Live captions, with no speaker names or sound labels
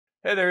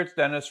Hey there, it's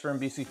Dennis from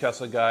BC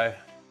Tesla Guy.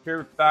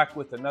 Here back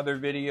with another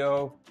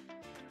video,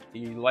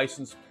 the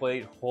license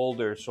plate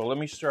holder. So let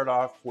me start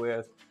off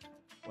with,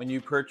 when you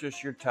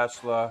purchase your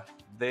Tesla,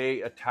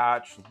 they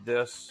attach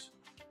this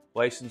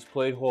license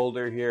plate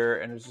holder here,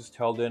 and it's just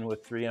held in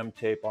with 3M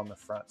tape on the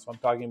front. So I'm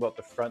talking about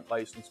the front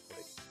license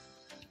plate.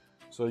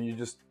 So you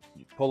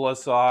pull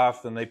this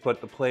off and they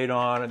put the plate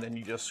on, and then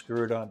you just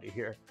screw it onto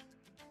here.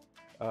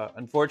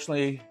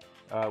 Unfortunately,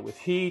 with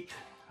heat,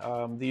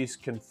 these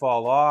can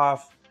fall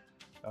off.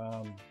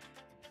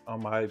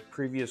 On my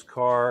previous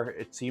car,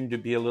 it seemed to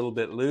be a little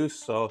bit loose,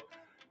 so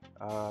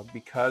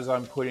because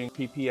I'm putting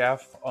PPF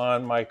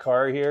on my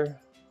car here,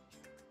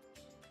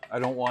 I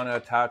don't want to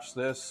attach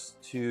this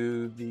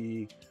to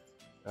the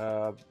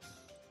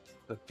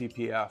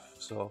PPF.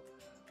 So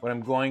what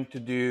I'm going to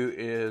do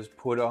is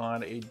put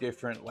on a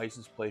different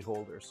license plate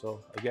holder.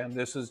 So again,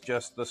 this is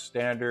just the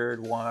standard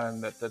one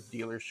that the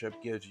dealership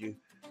gives you,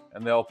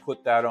 and they'll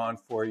put that on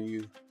for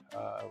you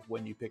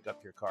when you pick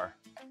up your car.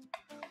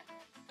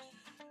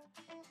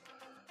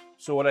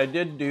 So what I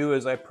did do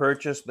is I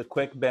purchased the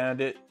Quick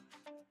Bandit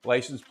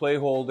license plate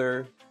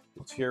holder.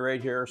 It's here,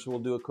 right here, so we'll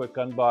do a quick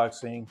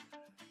unboxing.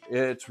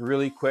 It's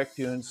really quick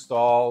to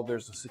install.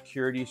 There's a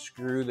security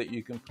screw that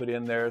you can put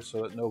in there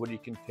so that nobody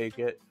can take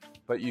it.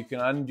 But you can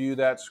undo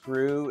that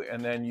screw,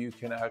 and then you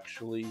can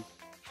actually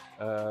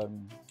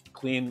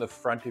clean the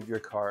front of your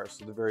car,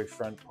 so the very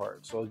front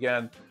part. So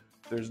again,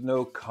 there's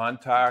no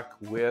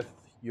contact with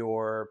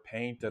your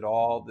paint at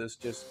all. This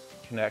just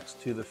connects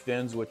to the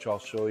fins, which I'll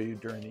show you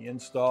during the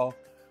install.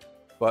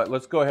 But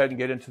let's go ahead and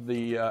get into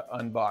the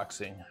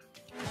unboxing.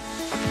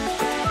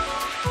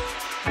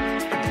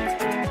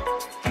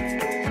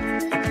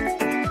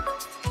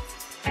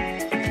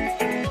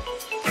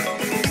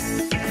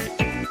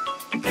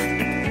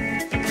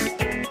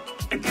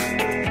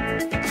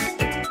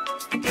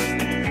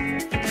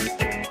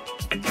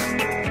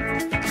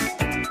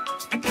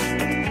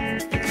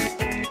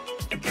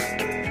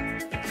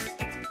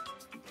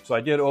 So I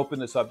did open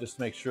this up just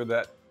to make sure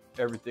that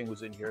everything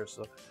was in here.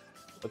 So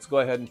let's go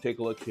ahead and take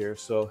a look here.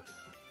 So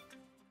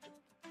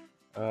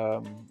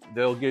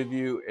they'll give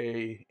you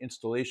a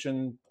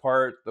installation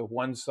part. The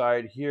one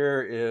side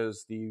here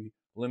is the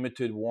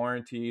limited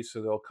warranty,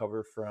 so they'll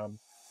cover from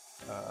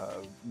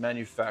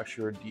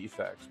manufacturer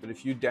defects. But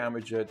if you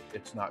damage it,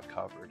 it's not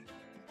covered.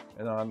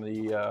 And on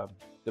the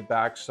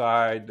back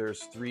side,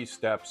 there's 3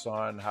 steps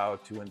on how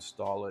to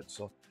install it.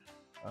 So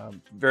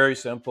very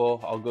simple.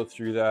 I'll go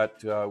through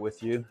that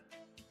with you.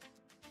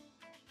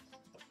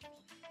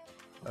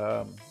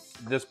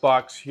 This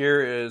box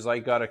here is, I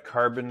got a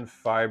carbon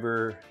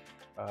fiber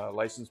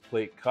license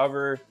plate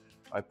cover.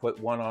 I put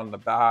one on the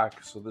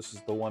back, so this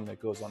is the one that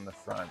goes on the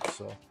front.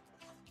 So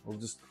we'll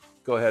just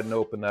go ahead and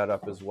open that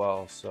up as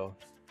well. So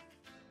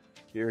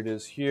here it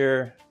is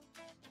here.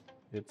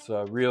 It's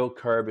a real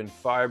carbon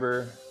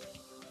fiber.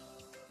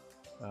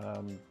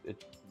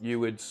 You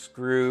would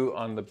screw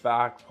on the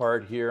back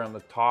part here on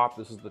the top.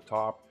 This is the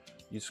top.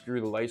 You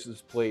screw the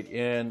license plate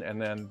in, and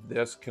then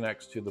this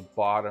connects to the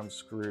bottom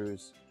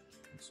screws.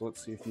 So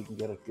let's see if you can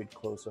get a good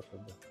close-up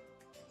of the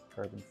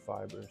carbon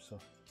fiber. So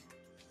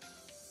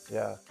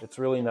yeah, it's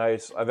really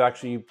nice. I've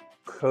actually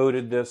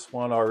coated this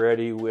one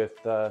already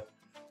with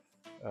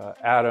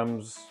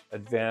Adam's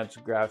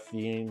Advanced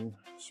Graphene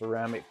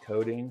ceramic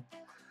coating.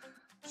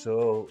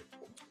 So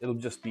it'll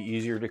just be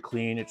easier to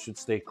clean. It should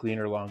stay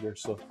cleaner longer.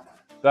 So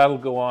that'll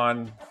go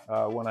on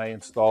when I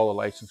install a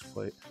license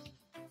plate.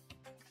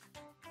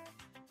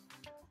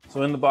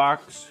 So in the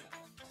box,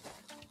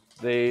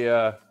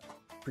 they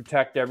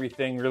protect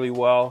everything really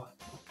well.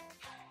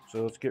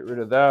 So let's get rid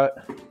of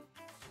that.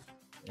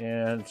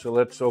 And so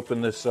let's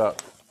open this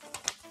up.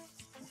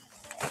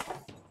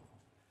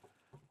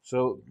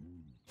 So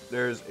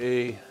there's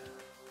a,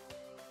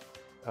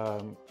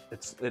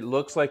 it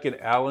looks like an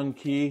Allen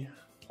key,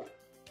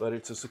 but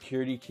it's a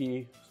security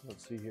key. So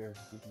let's see here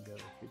if we can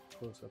get a good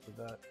close up of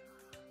that.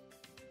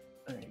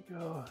 There you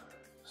go.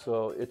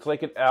 So it's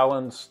like an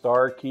Allen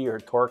star key or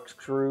Torx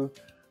screw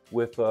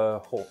with a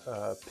whole,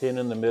 pin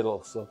in the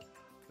middle. So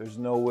there's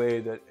no way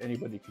that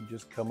anybody can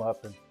just come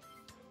up and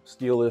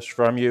steal this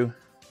from you.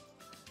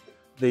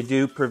 They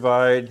do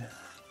provide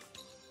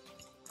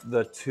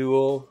the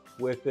tool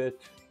with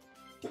it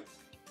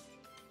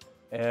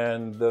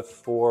and the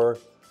 4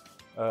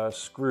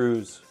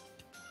 screws,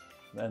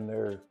 and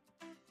they're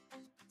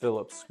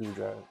Phillips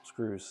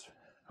screws,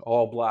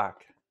 all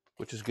black,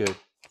 which is good.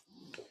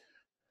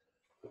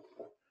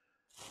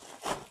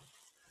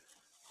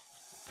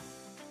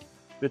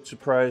 Bit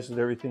surprised that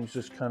everything's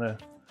just kind of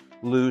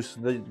loose.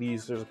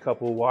 There's a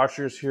couple of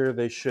washers here.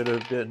 They should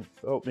have been,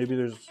 oh, maybe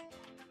there's,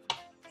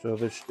 so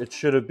it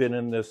should have been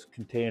in this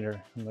container.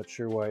 I'm not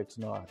sure why it's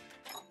not.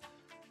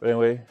 But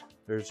anyway,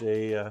 there's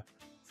a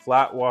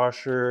flat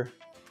washer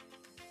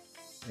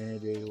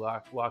and a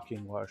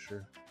locking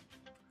washer.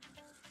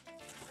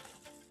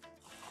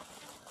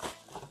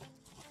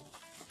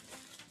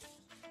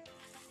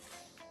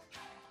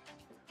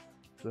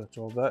 So that's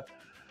all that.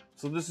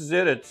 So this is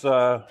it. It's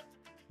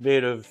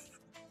made of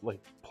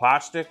like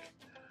plastic.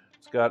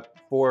 It's got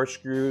 4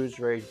 screws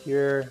right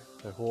here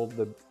that hold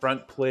the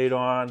front plate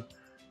on,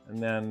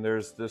 and then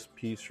there's this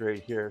piece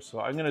right here. So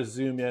I'm going to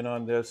zoom in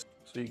on this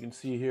so you can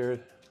see here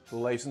the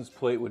license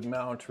plate would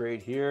mount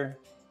right here,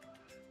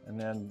 and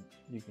then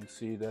you can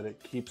see that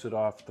it keeps it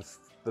off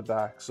the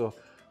back. So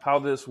how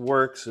this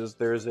works is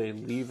there's a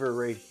lever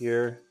right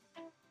here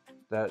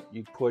that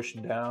you push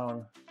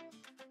down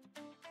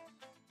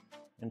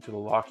into the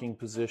locking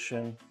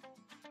position,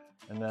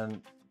 and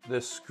then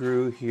this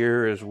screw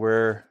here is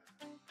where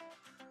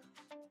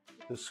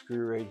this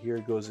screw right here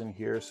goes in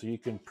here, so you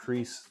can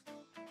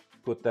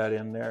put that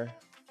in there.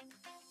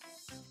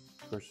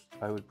 Of course,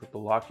 I would put the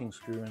locking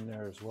screw in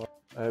there as well.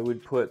 I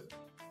would put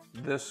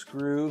this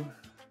screw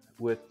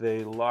with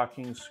the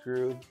locking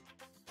screw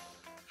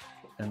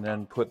and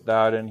then put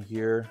that in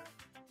here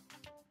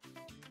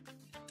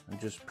and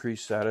just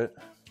preset it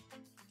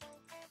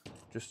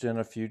just in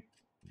a few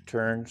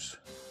turns.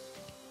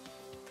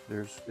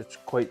 It's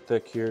quite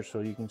thick here,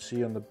 so you can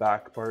see on the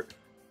back part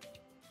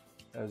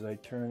as I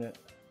turn it.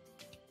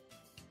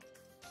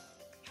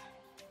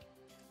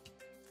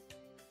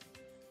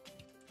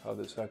 How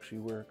this actually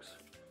works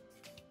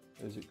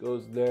is it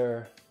goes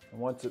there, and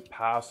once it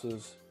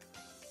passes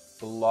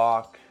the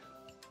lock,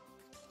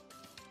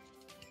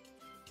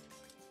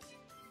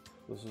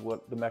 this is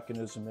what the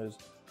mechanism is.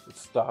 It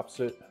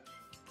stops it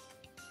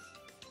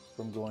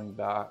from going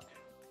back.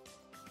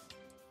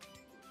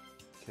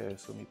 Okay,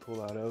 so let me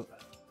pull that out.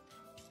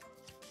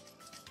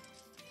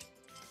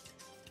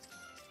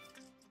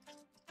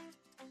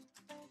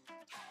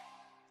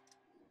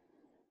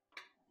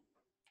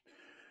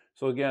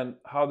 So again,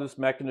 how this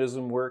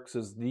mechanism works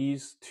is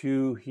these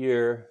two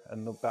here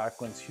and the back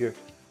ones here,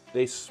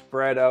 they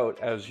spread out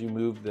as you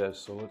move this.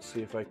 So let's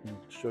see if I can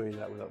show you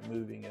that without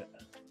moving it.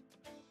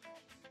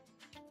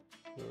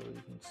 So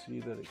you can see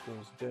that it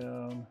goes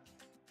down,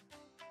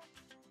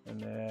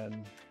 and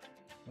then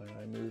when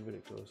I move it,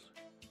 it goes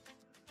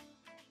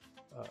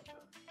up.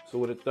 So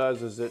what it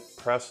does is it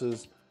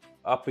presses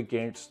up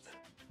against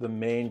the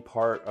main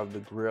part of the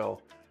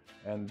grill,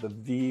 and the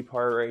V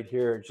part right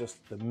here,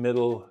 just the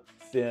middle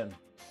fin.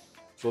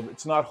 So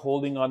it's not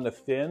holding on the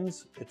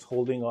fins, it's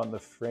holding on the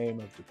frame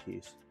of the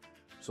piece.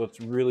 So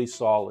it's really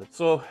solid.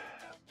 So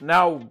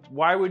now,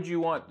 why would you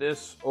want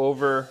this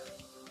over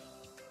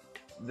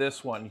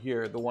this one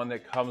here, the one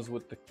that comes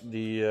with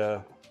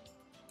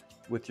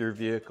with your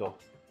vehicle?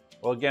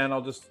 Well, again,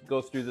 I'll just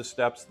go through the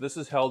steps. This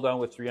is held on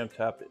with 3M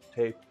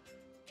tape.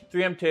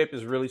 3M tape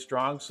is really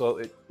strong,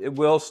 so it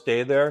will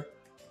stay there.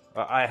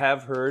 I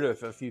have heard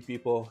of a few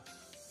people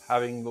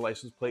having the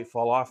license plate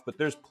fall off, but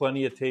there's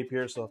plenty of tape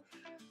here,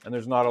 and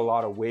there's not a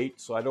lot of weight,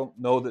 so I don't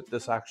know that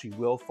this actually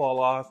will fall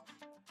off.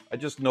 I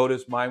just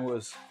noticed mine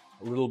was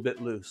a little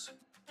bit loose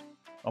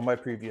on my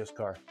previous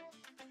car.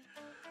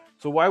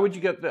 So why would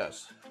you get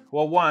this?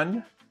 Well,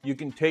 one, you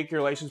can take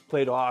your license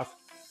plate off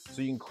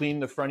so you can clean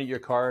the front of your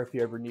car if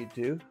you ever need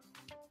to.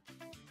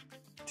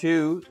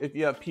 Two, if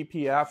you have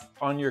PPF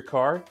on your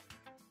car,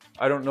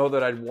 I don't know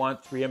that I'd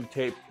want 3M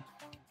tape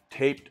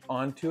taped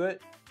onto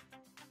it.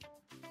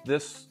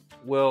 This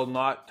will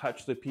not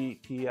touch the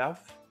PPF,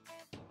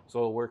 so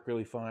it'll work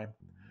really fine.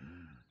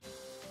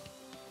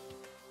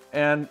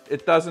 And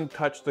it doesn't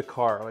touch the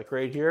car. Like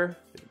right here,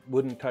 it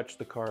wouldn't touch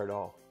the car at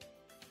all.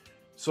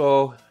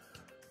 So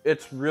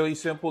it's really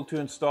simple to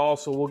install,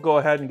 so we'll go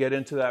ahead and get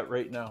into that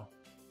right now.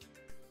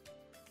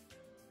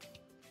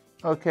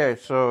 Okay,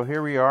 so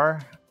here we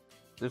are.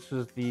 This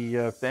is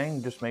the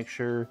thing. Just make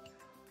sure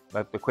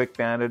that the Quick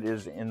Bandit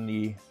is in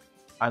the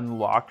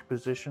unlocked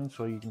position.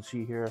 So you can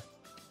see here,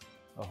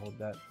 I'll hold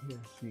that here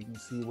so you can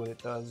see what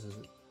it does is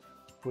it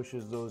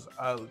pushes those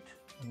out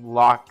and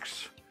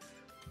locks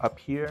up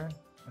here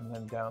and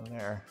then down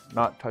there,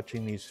 not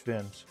touching these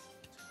fins.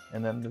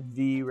 And then the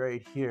V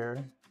right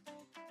here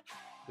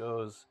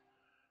goes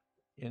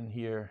in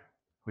here,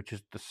 which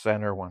is the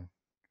center one.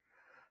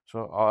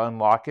 So I'll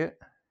unlock it.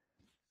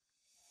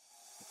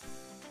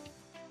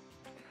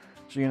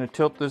 So you're going to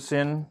tilt this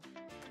in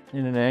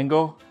an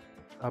angle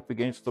up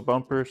against the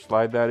bumper,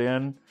 slide that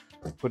in,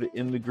 put it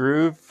in the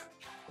groove,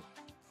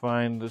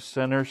 find the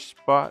center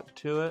spot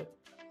to it,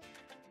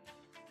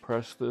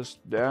 press this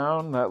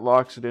down, that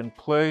locks it in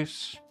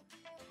place,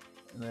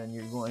 and then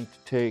you're going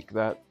to take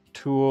that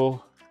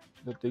tool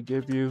that they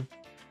give you,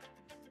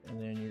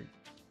 and then you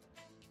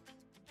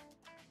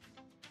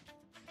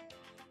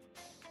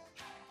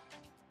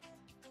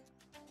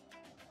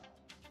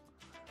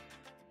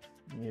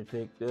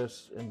take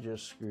this and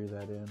just screw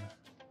that in.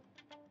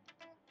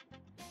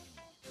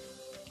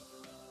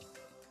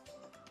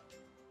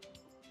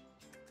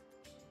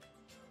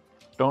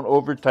 Don't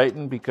over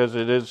tighten because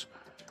it is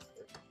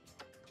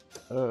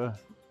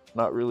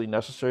not really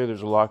necessary.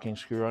 There's a locking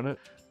screw on it.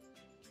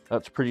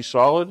 That's pretty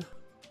solid.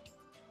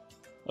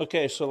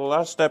 Okay, so the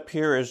last step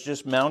here is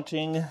just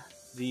mounting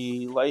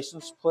the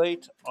license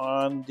plate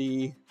on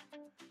the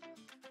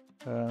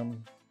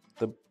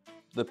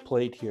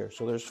plate here.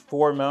 So there's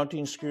 4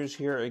 mounting screws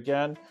here.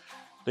 Again,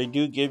 they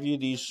do give you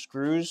these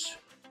screws,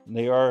 and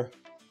they are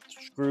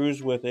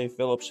screws with a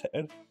Phillips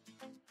head.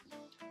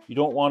 You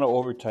don't want to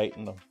over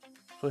tighten them.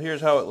 So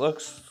here's how it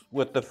looks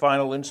with the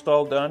final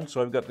install done.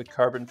 So I've got the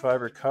carbon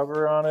fiber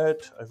cover on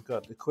it. I've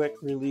got the quick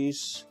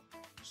release.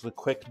 It's the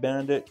quick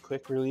Bandit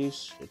quick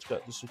release. It's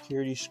got the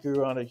security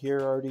screw on it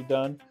here already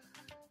done.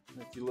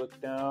 And if you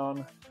look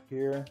down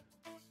here,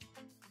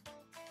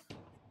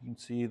 you can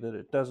see that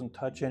it doesn't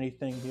touch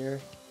anything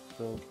here.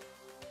 So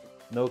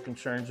no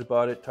concerns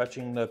about it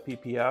touching the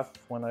PPF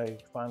when I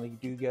finally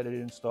do get it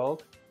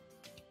installed.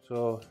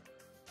 So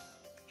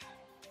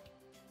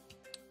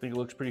I think it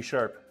looks pretty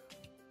sharp.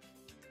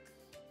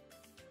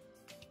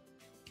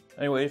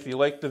 Anyway, if you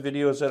like the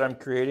videos that I'm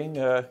creating,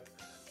 go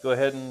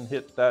ahead and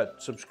hit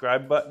that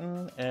subscribe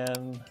button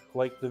and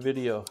like the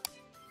video.